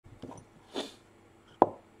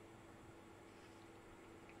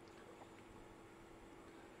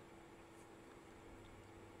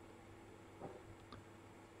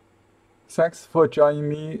Thanks for joining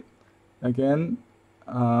me again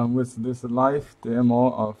with this live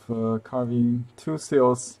demo of carving two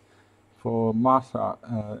seals for Martha,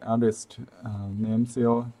 artist name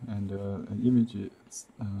seal and an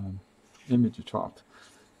image trout.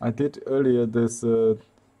 I did earlier this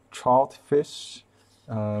trout fish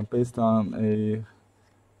based on a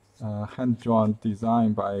hand-drawn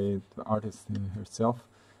design by the artist herself.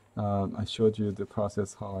 I showed you the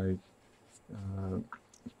process how I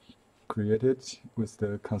created with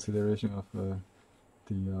the consideration of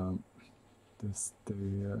the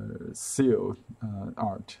seal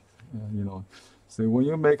art, you know. So when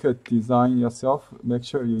you make a design yourself, make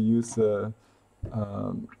sure you use at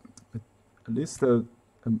least a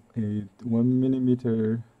 1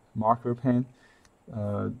 millimeter marker pen,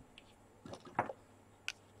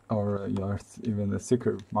 or even a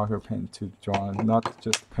thicker marker pen to draw, not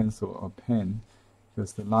just pencil or pen,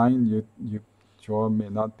 because the line you draw may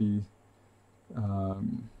not be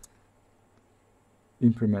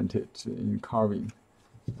implemented in carving.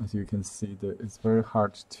 As you can see, it's very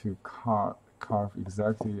hard to carve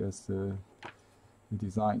exactly as you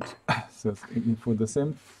designed. So for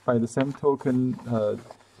by the same token,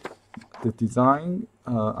 the design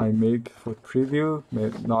I make for preview may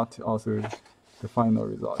not also the final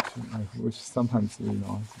result. I wish sometimes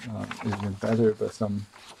even better, but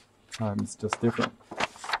sometimes just different.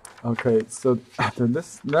 Okay, so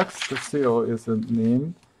this next seal is a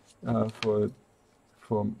name for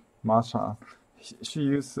Masha. She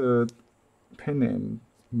used penname,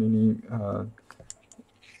 meaning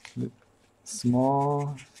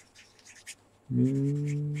small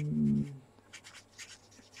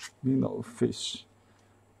minnow fish,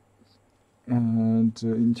 and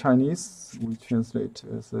in Chinese we translate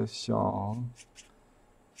as a Xiaoxing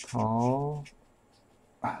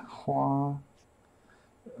Hua.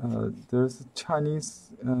 There's a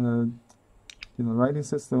Chinese, writing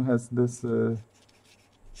system has this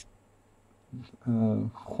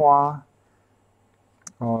Hua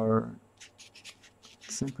or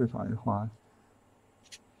simplified Hua.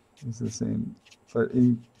 It's the same, but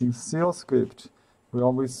in seal script we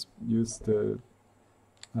always use the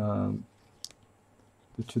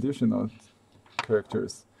traditional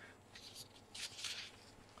characters.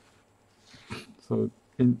 So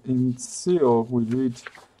in seal we read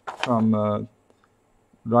from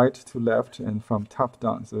right to left and from top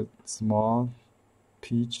down. So small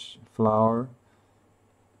peach flower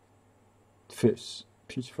fish.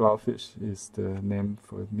 Peach flower fish is the name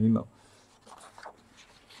for minnow,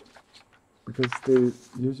 because they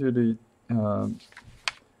usually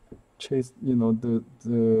chase,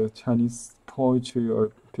 the Chinese poetry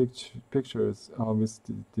or pictures always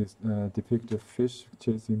depict the fish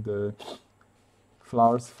chasing the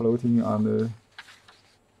flowers floating on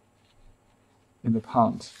in the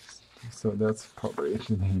pond. So that's probably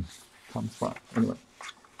the name comes from. Anyway,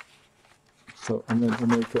 so I'm going to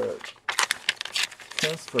make a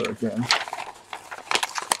transfer again.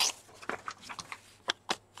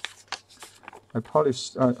 I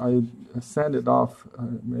polished, I sanded off.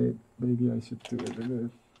 Maybe I should do it a little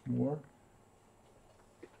more.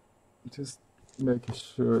 Just making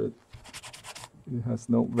sure it has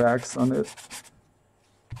no wax on it.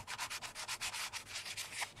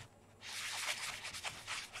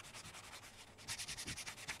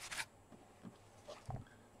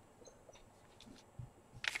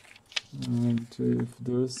 And if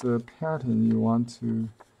there's a pattern you want to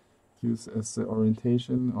use as an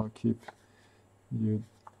orientation or keep, you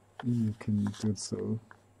can do so.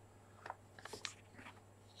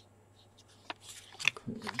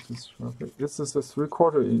 Okay, just rough it. This is a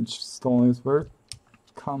 3/4 inch stone. It's very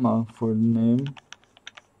common for name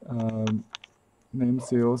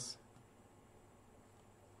seals.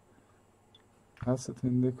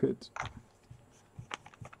 Acetylene liquid,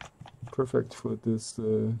 perfect for this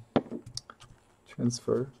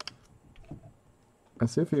transfer.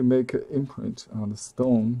 As if you make an imprint on the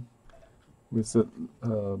stone with a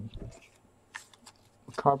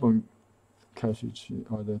carbon cartridge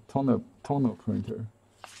or the toner printer.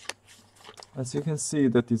 As you can see,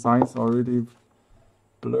 the design is already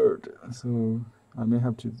blurred, so I may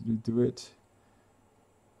have to redo it.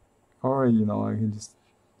 Or I can just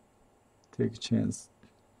take a chance.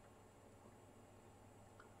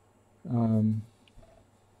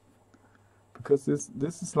 Because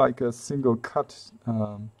this is like a single cut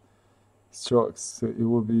strokes, so it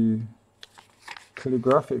will be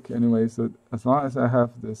calligraphic anyway. So as long as I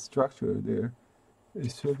have the structure there,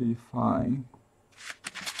 it should be fine.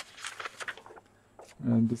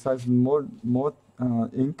 And besides, more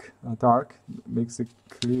ink, dark, makes it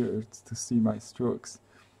clear to see my strokes.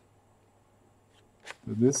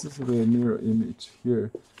 So this is the mirror image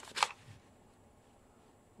here.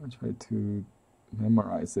 I try to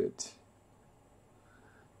memorize it.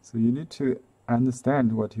 So you need to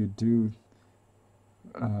understand what you do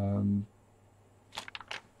to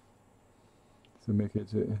make it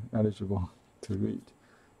eligible to read.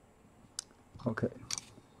 Okay,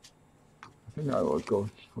 I think I will go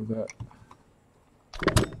for that.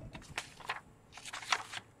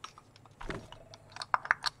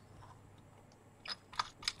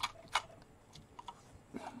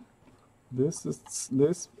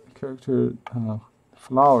 This character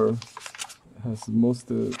flower has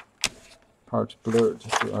most part blurred,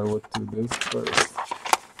 so I will do this first.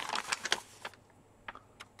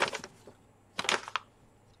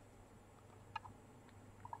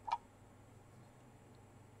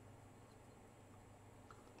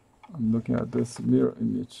 I'm looking at this mirror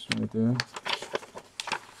image right there.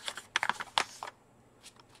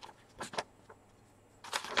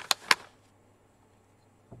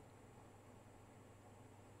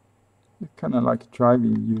 It's kind of like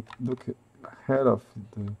driving. You look ahead of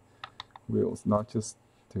the wheels, not just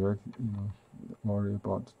direct, worry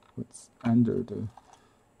about what's under the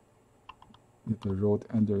road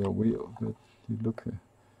under your wheel, but you look at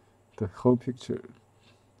the whole picture,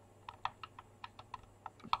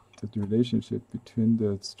 the relationship between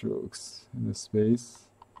the strokes and the space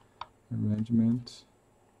arrangement.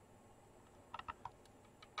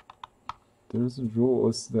 There's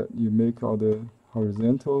rules that you make all the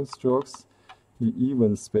horizontal strokes in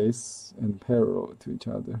even space and parallel to each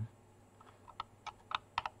other.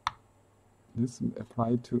 This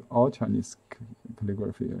applies to all Chinese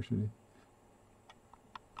calligraphy actually.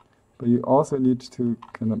 But you also need to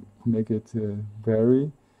kind of make it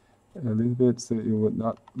vary a little bit so it would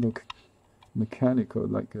not look mechanical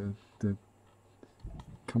like the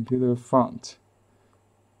computer font.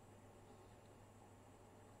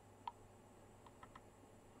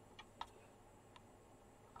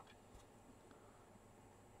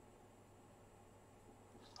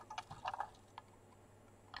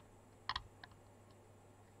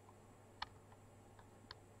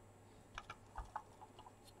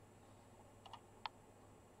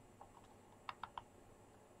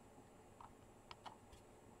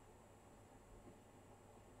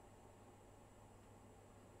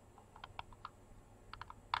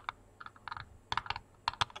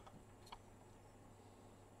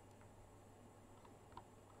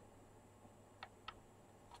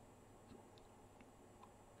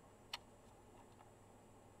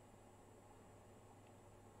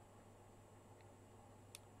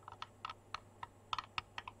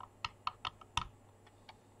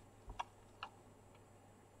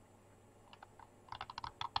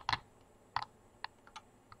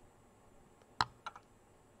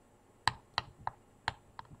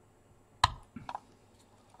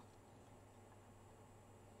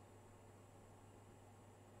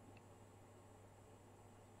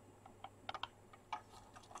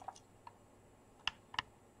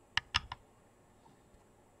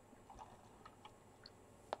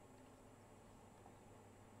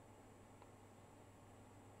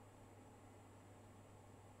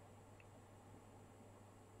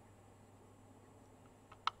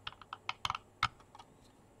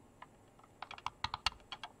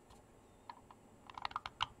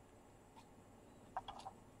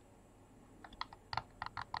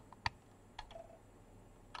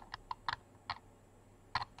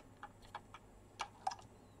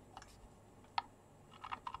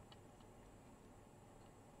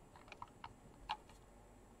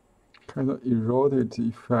 Kind of eroded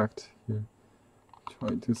effect here. Try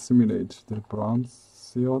to simulate the bronze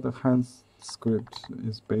seal. The hand script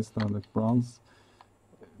is based on the bronze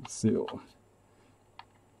seal.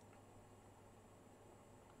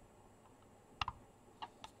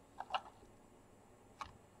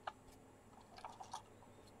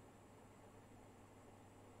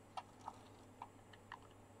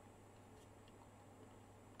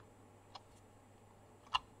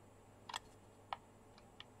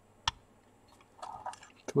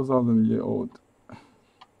 $2,000-year-old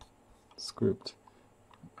script,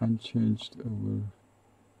 unchanged over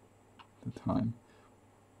the time.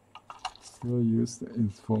 Still used in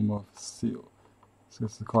form of seal. So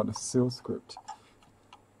it's called a seal script.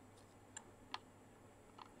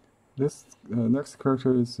 This next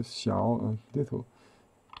character is Xiao, a little,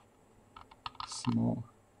 small.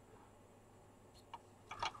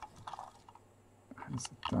 Has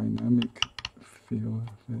a dynamic feel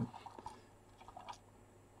of it.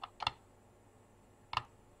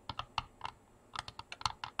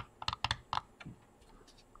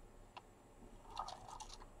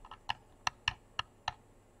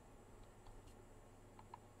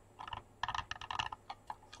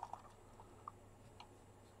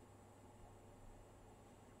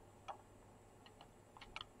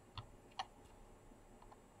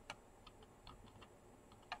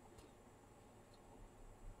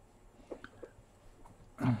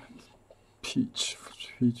 peach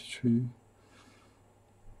tree.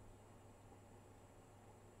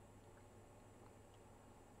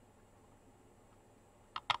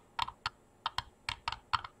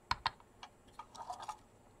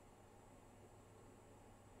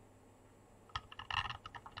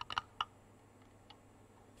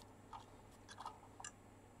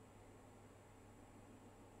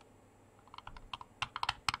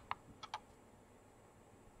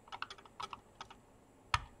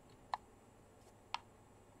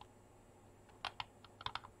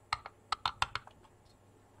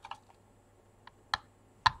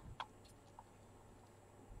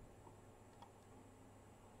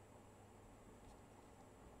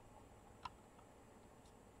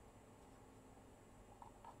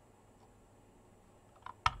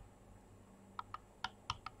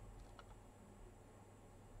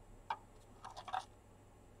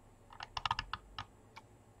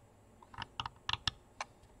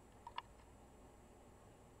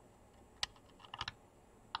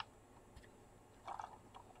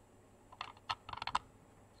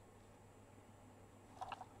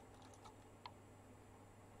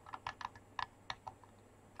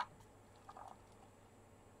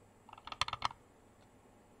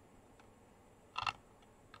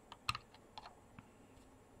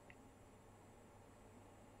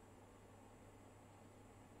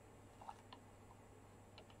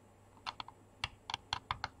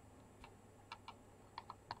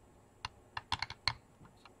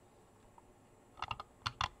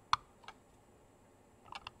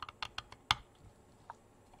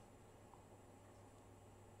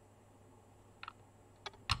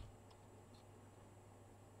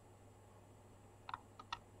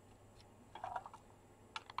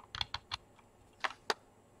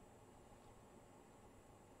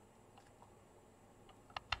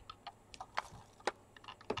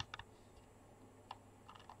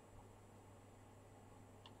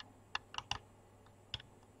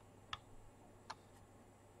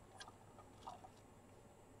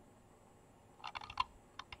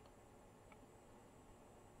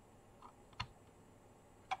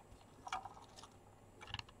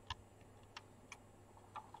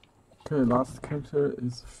 Okay, last character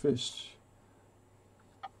is fish.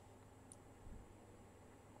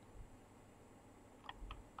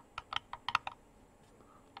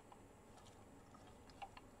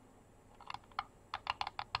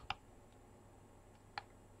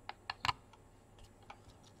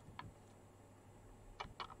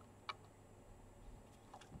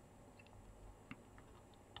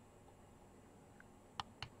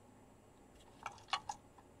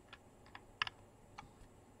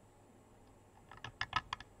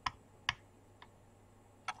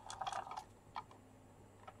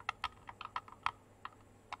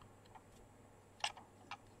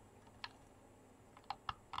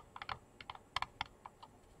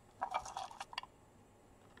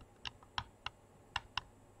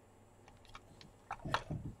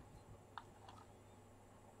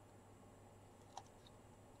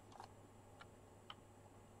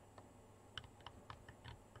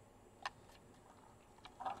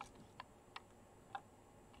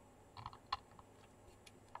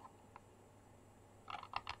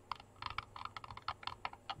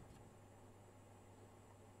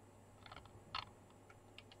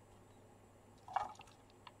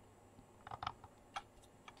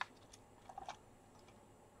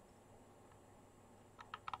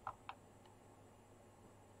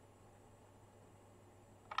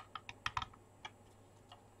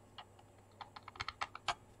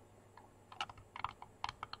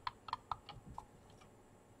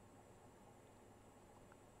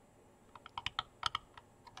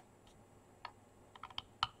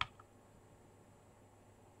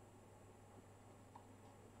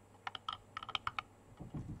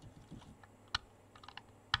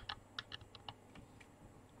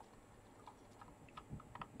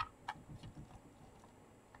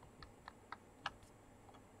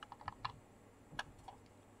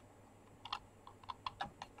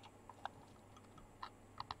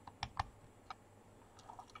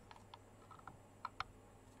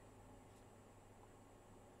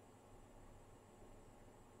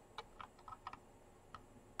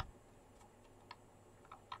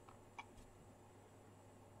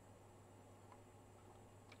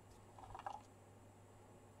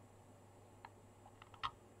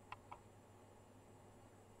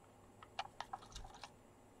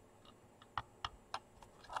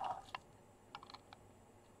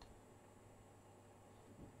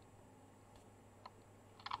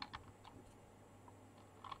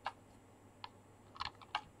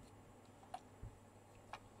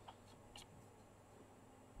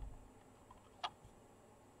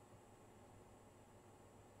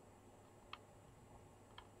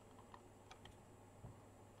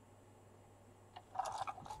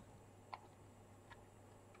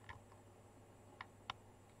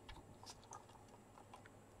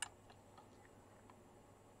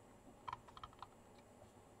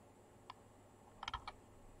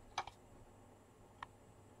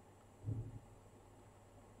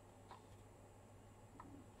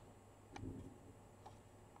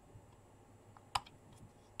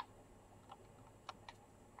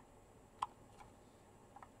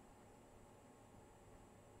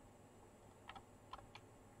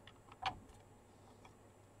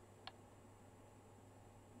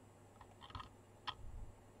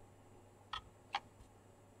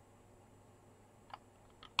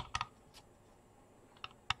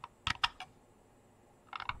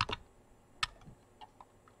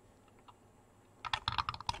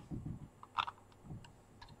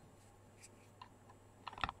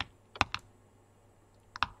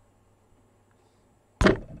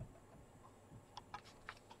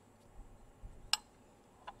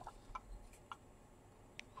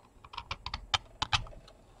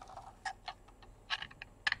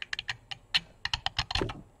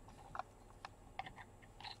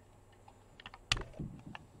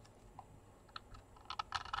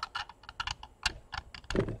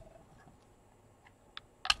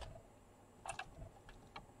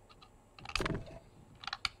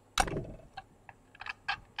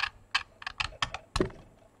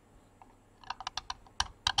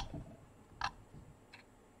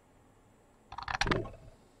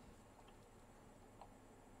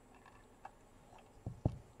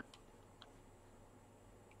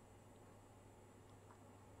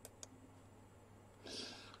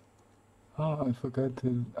 Oh, I forgot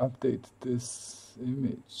to update this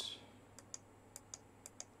image.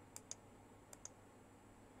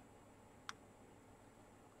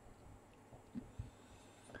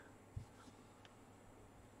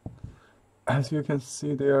 As you can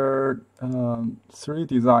see, there are 3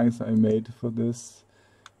 designs I made for this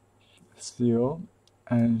seal,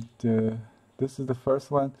 and this is the first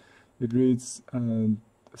one. It reads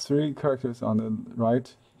 3 characters on the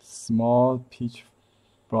right, small peach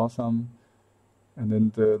blossom, and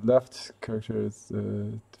then the left character is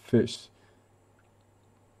fish.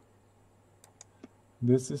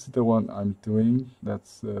 This is the one I'm doing.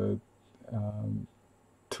 That's 2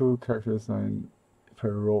 characters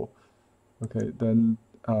per row. Okay, then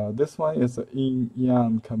this one is a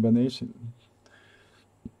yin-yang combination.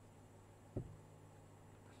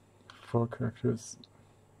 4 characters.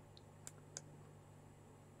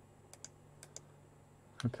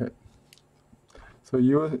 Okay. So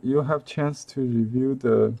you have chance to review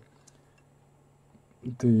the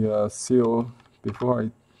seal before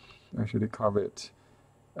I actually carve it.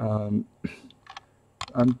 I'm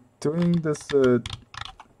doing this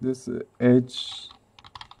this edge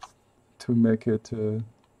to make it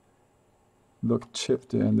look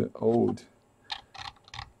chipped and old.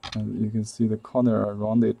 And you can see the corner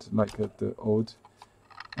around it like the old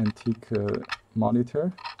antique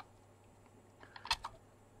monitor.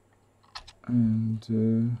 And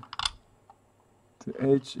the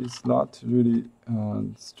edge is not really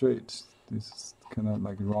straight. This is kind of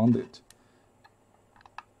like rounded.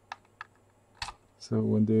 So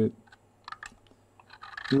when it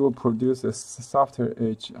will produce a softer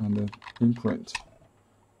edge on the imprint.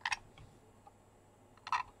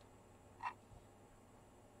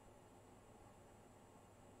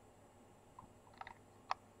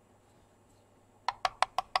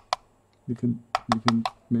 You can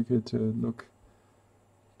make it look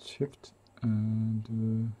chipped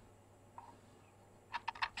and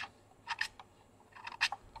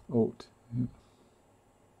old. Yeah.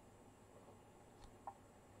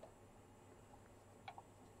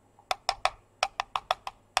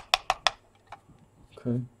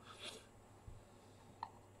 Okay.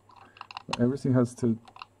 Everything has to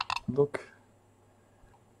look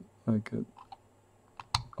like an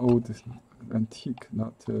old antique,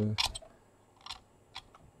 not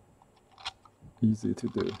easy to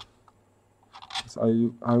do.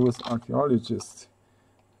 So I was archaeologist,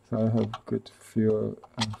 so I have good feel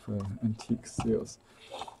of antique seals.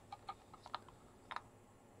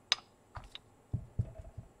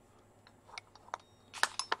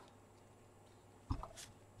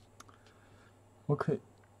 Okay,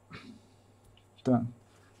 done.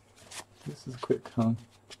 This is quick, huh?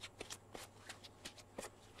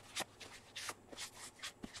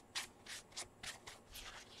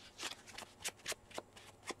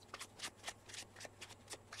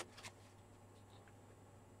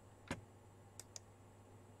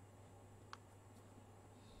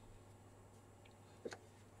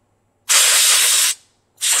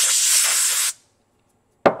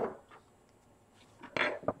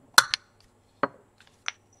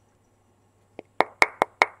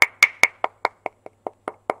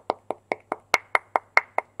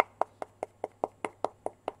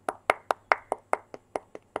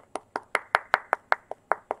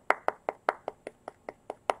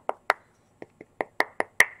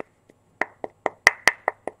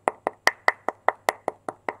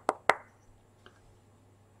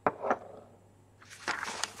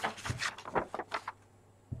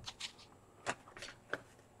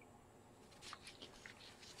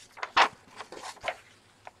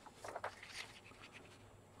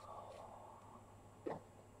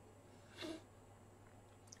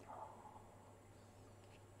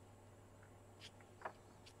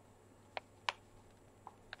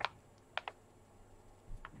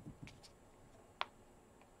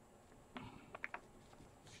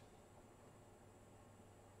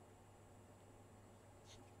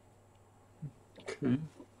 Okay.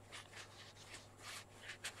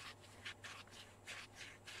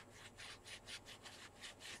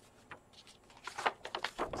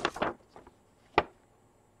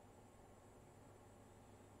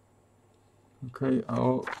 Okay,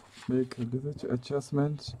 I'll make a little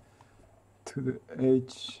adjustment to the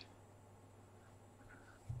edge.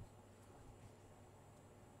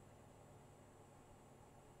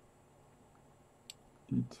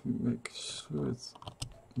 Need to make sure it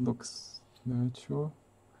looks natural.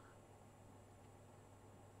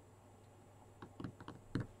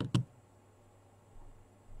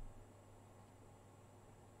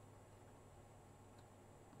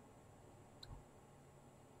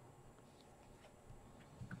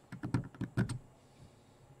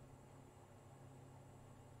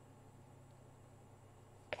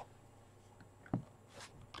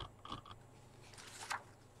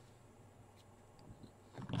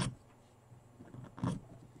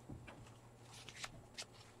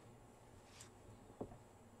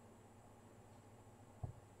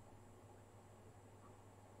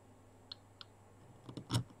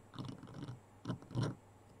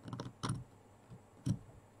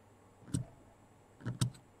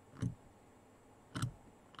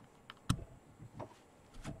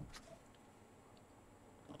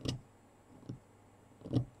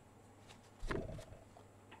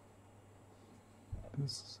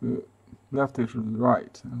 left is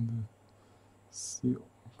right and seal.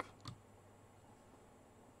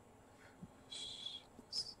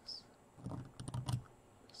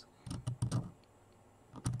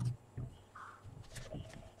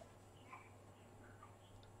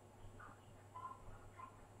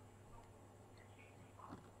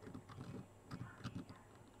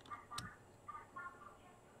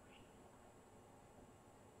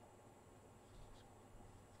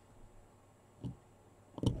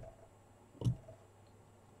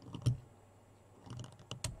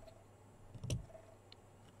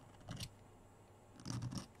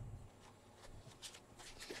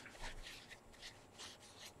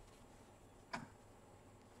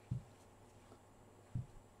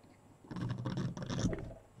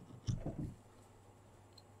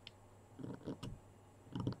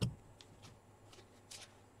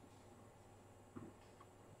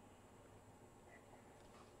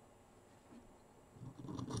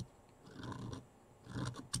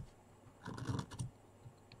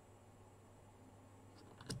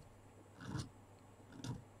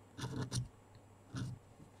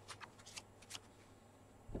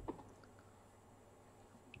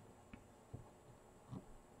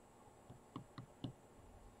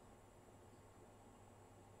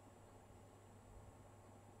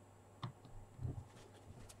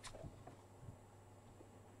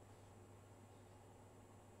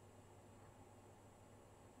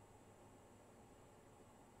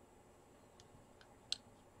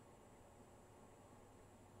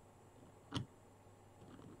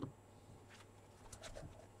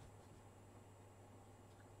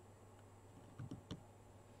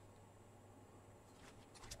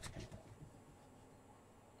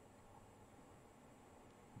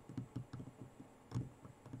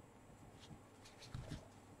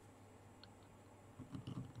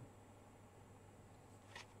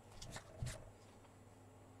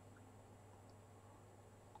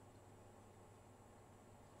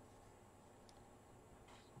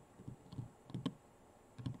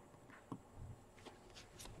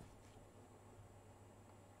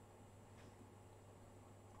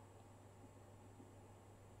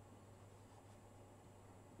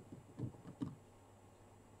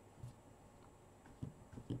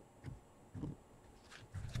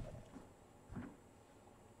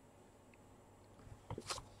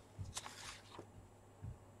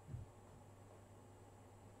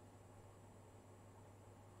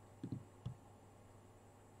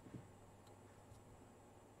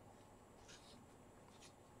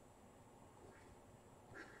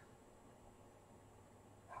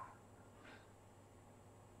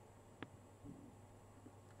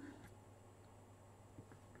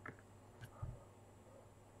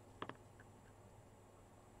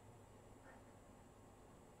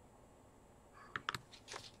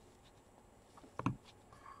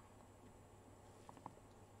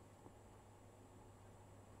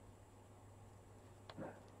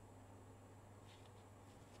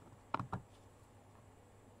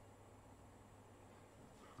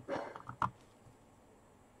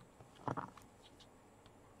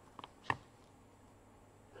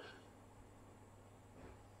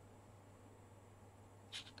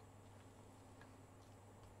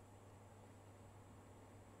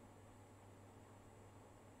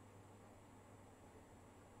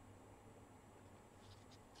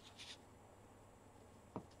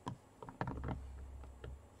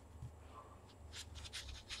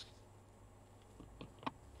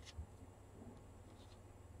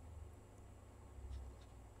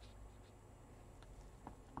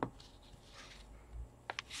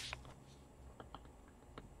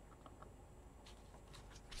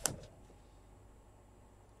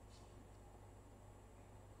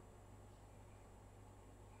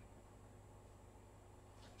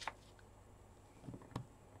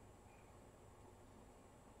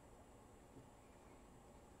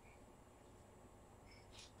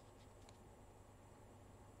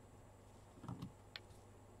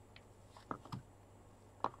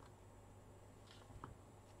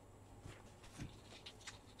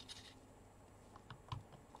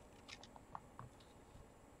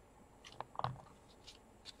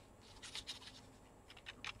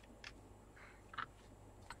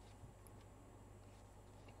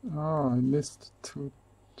 Oh, I missed two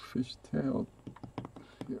fishtail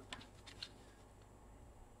here.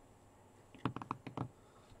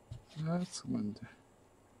 That's one.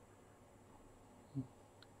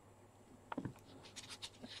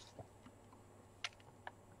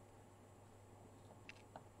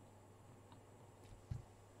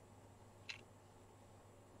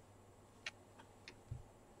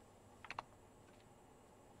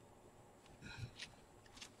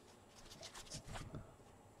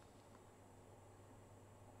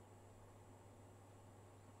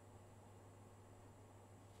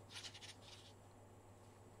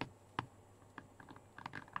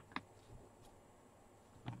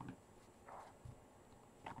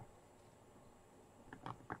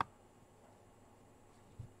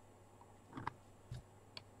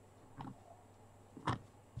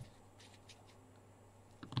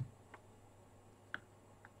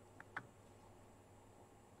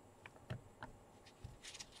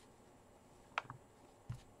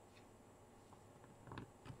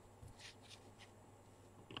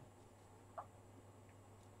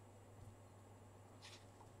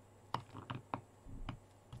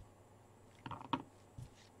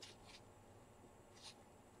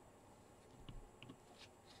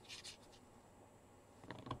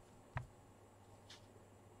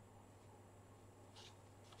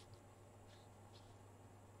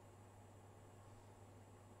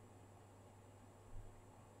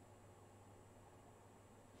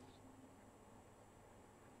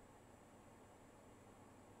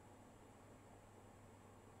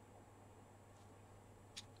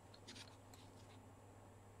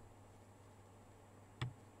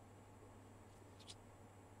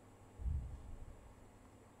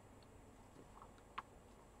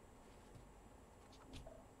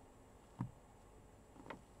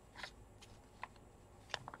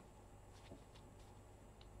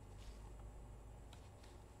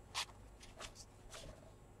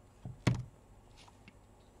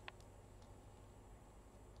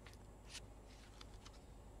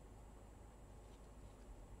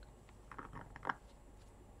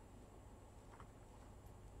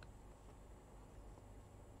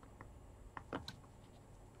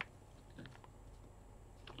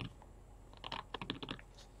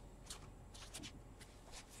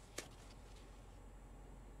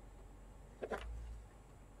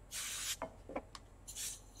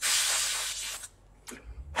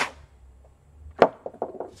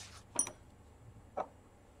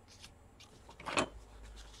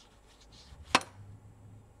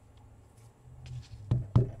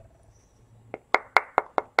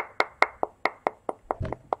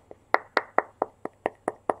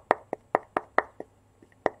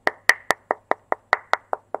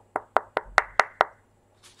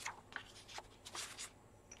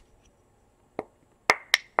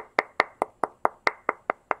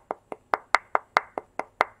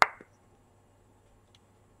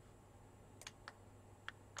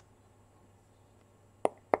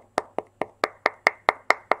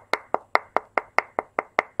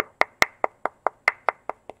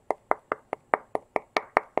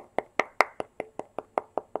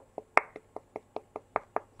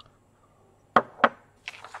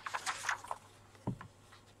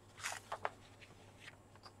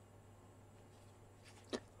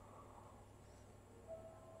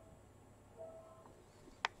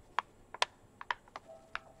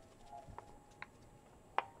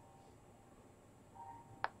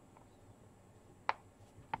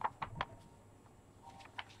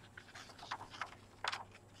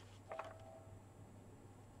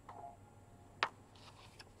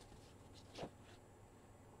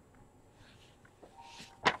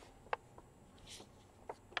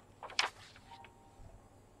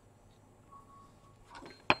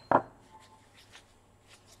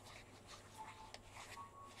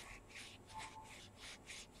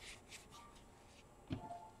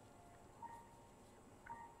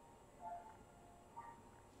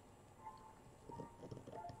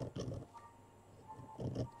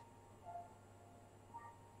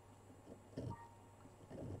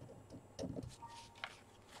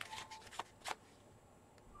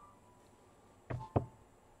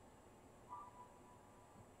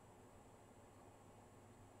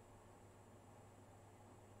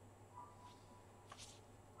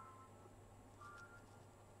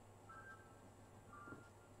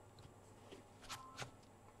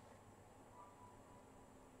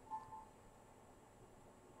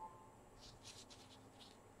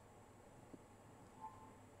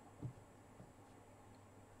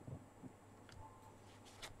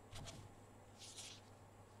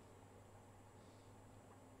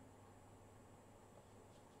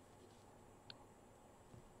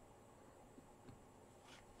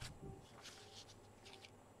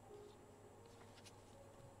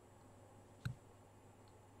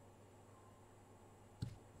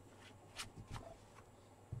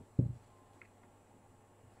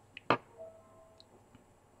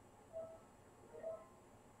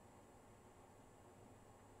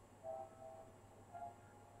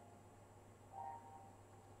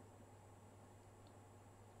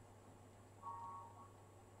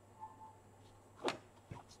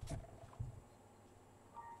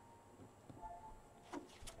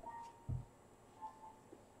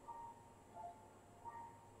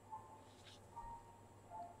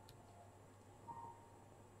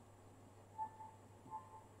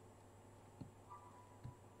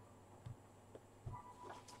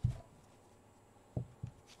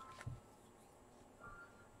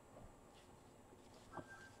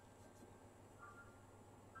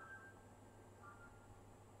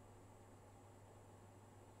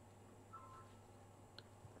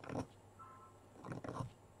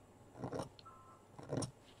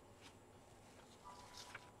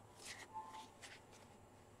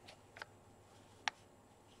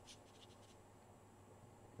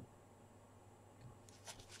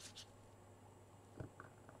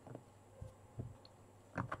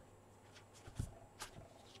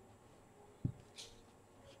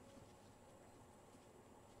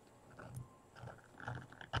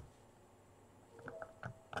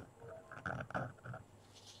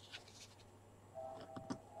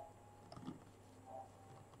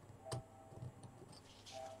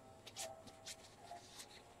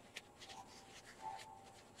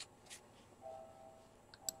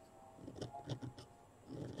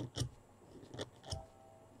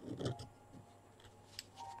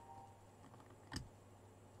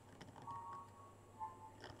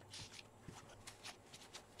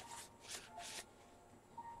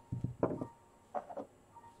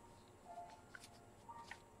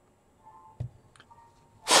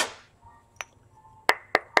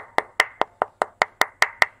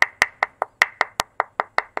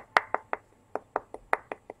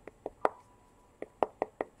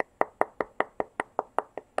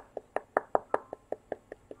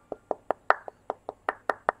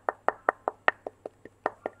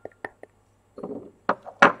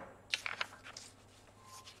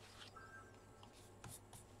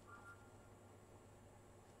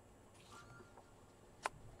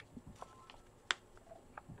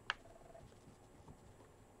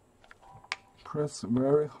 press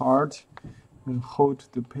very hard and hold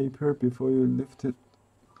the paper before you lift it.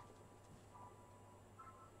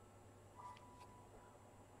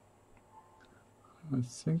 I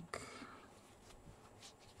think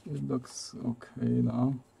it looks okay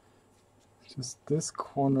now. Just this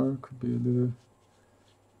corner could be a little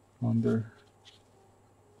under.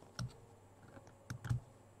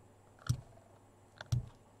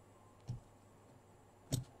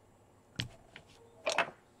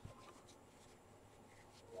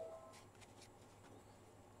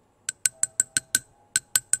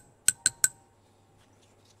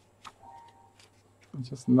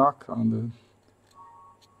 Just knock on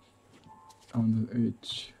the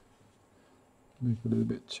edge, make a little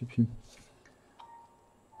bit chipping.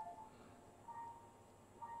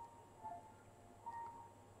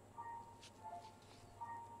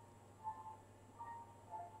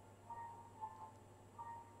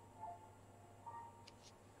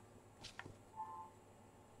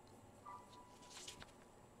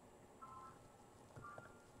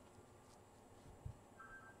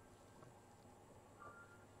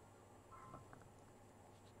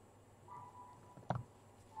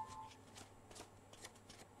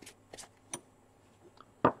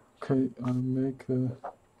 Okay, I'll make a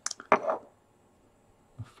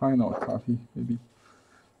final copy, maybe.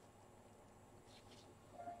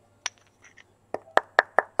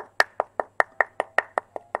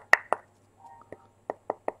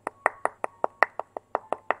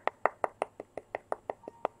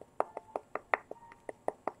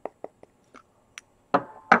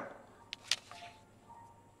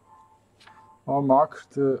 I'll mark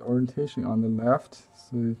the orientation on the left,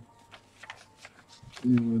 so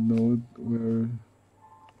you will know where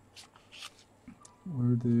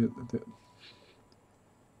the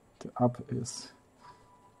up is.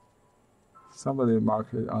 Somebody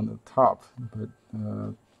marked it on the top, but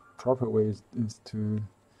proper way is to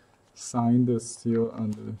sign the seal on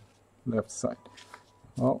the left side.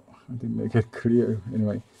 Well, I didn't make it clear.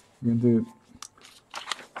 Anyway, I'm going to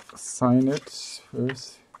sign it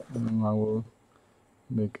first, and I will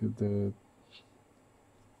make the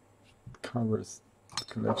covers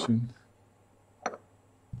collection. Okay,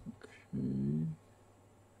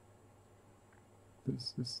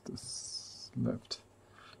 this is the left.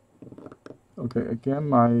 Okay, again,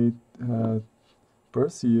 my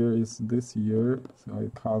birth year is this year, so I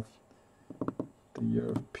carve the year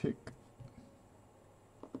of pig.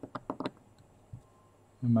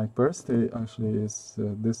 And my birthday actually is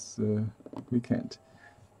this weekend.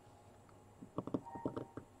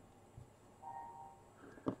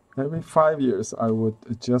 Every 5 years, I would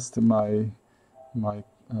adjust my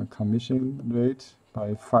commission rate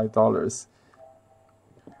by $5.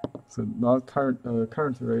 So now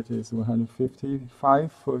current rate is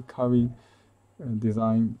 155 for carving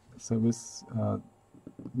design service.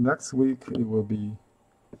 Next week it will be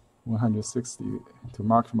 160 to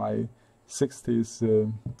mark my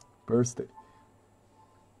 60th birthday.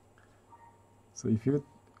 So if you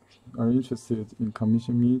are interested in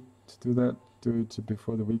commission me to do that, do it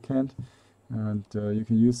before the weekend, and you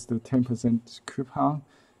can use the 10% coupon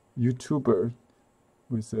YouTuber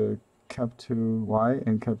with a capital Y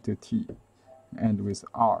and capital T, and with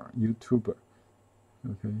R, YouTuber.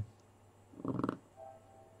 Okay.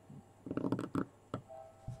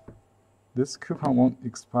 This coupon won't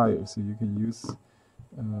expire, so you can use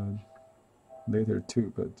later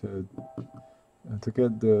too. But to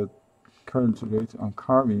get the current rate on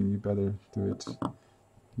carving, you better do it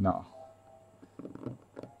now.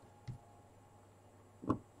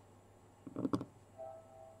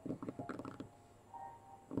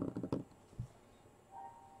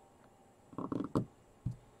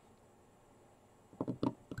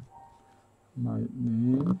 My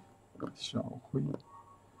name, Xiaoxing.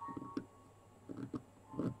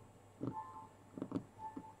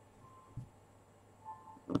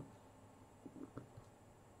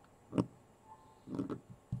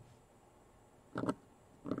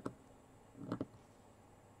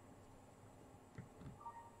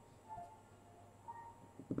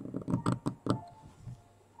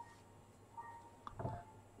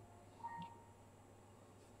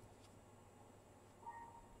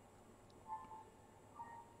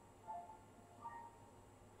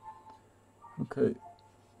 Okay,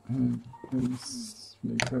 and let's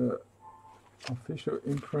make a official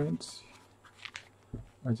imprint.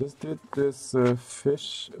 I just did this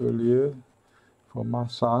fish earlier for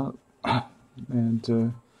Masha,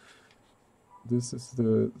 and this is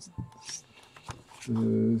the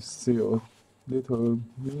seal, little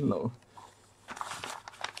minnow.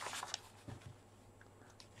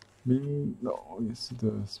 Minnow is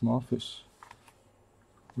the small fish.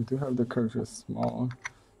 We do have the character small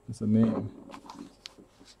as a name.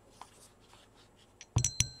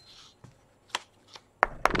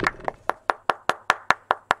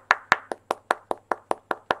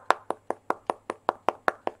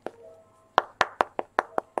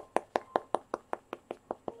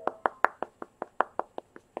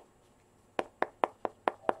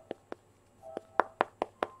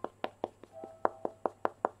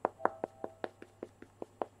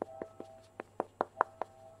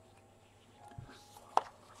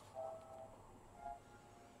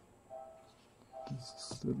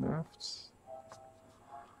 This is the left.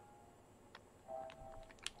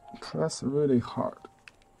 Press really hard.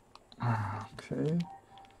 Okay.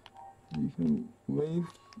 You can wave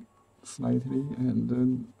slightly and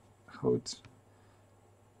then hold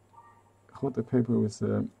the paper with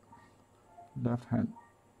the left hand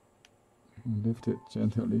and lift it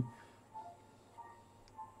gently.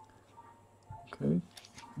 Okay.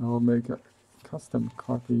 I'll make a custom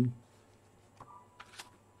copy.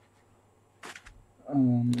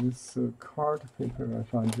 This card paper I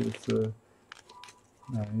find is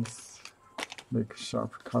nice, make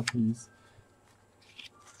sharp copies.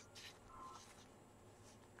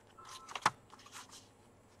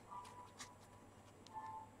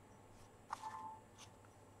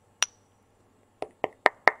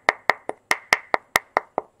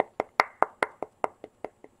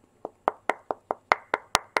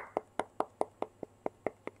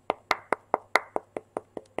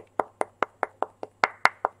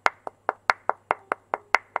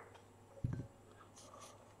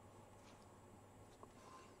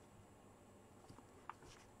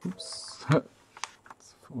 Oops.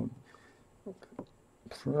 It's falling. Okay.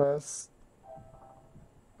 Press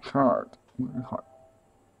hard, very hard,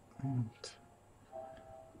 and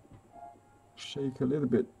shake a little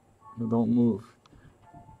bit, but don't move.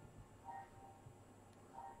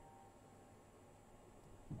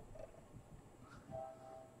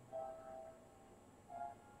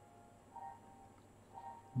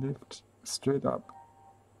 Lift straight up.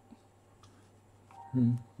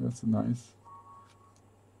 That's nice.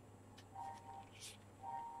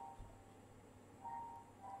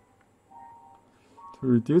 To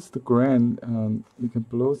reduce the grain, you can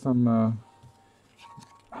blow some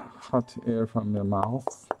hot air from your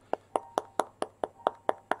mouth.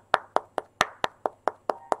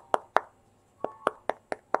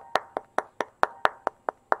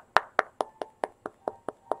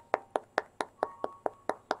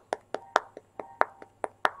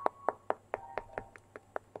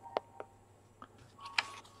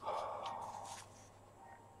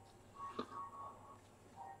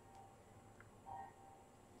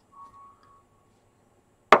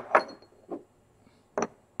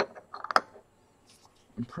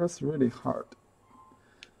 Press really hard.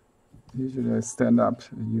 Usually I stand up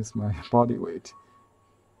and use my body weight.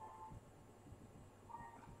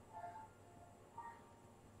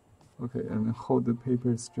 Okay, and hold the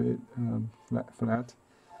paper straight, flat,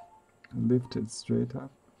 and lift it straight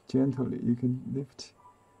up gently. You can lift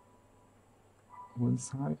one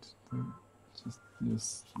side.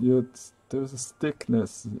 There's a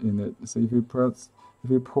thickness in it. So if you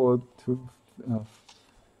pull too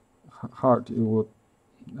hard, it will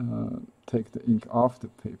take the ink off the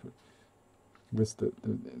paper with the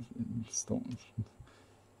stones.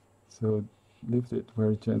 So lift it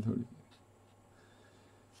very gently.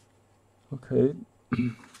 Okay,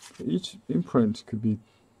 each imprint could be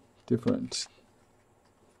different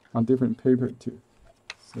on different paper too.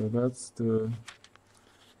 So that's the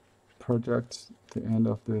project, the end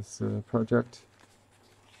of this project.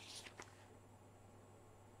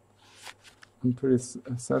 I'm pretty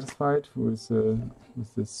satisfied with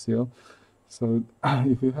this seal. So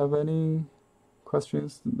if you have any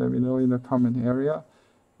questions, let me know in the comment area.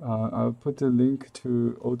 I'll put a link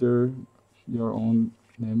to order your own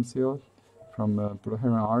name seal from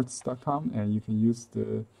blueheronarts.com, and you can use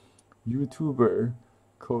the YouTuber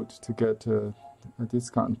code to get a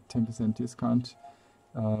discount, 10% discount.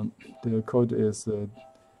 The code is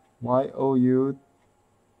YOUTUBER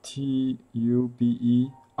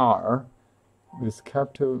with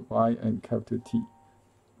capital Y and capital T.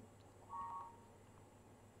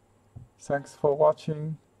 Thanks for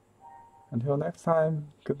watching. Until next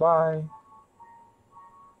time, goodbye.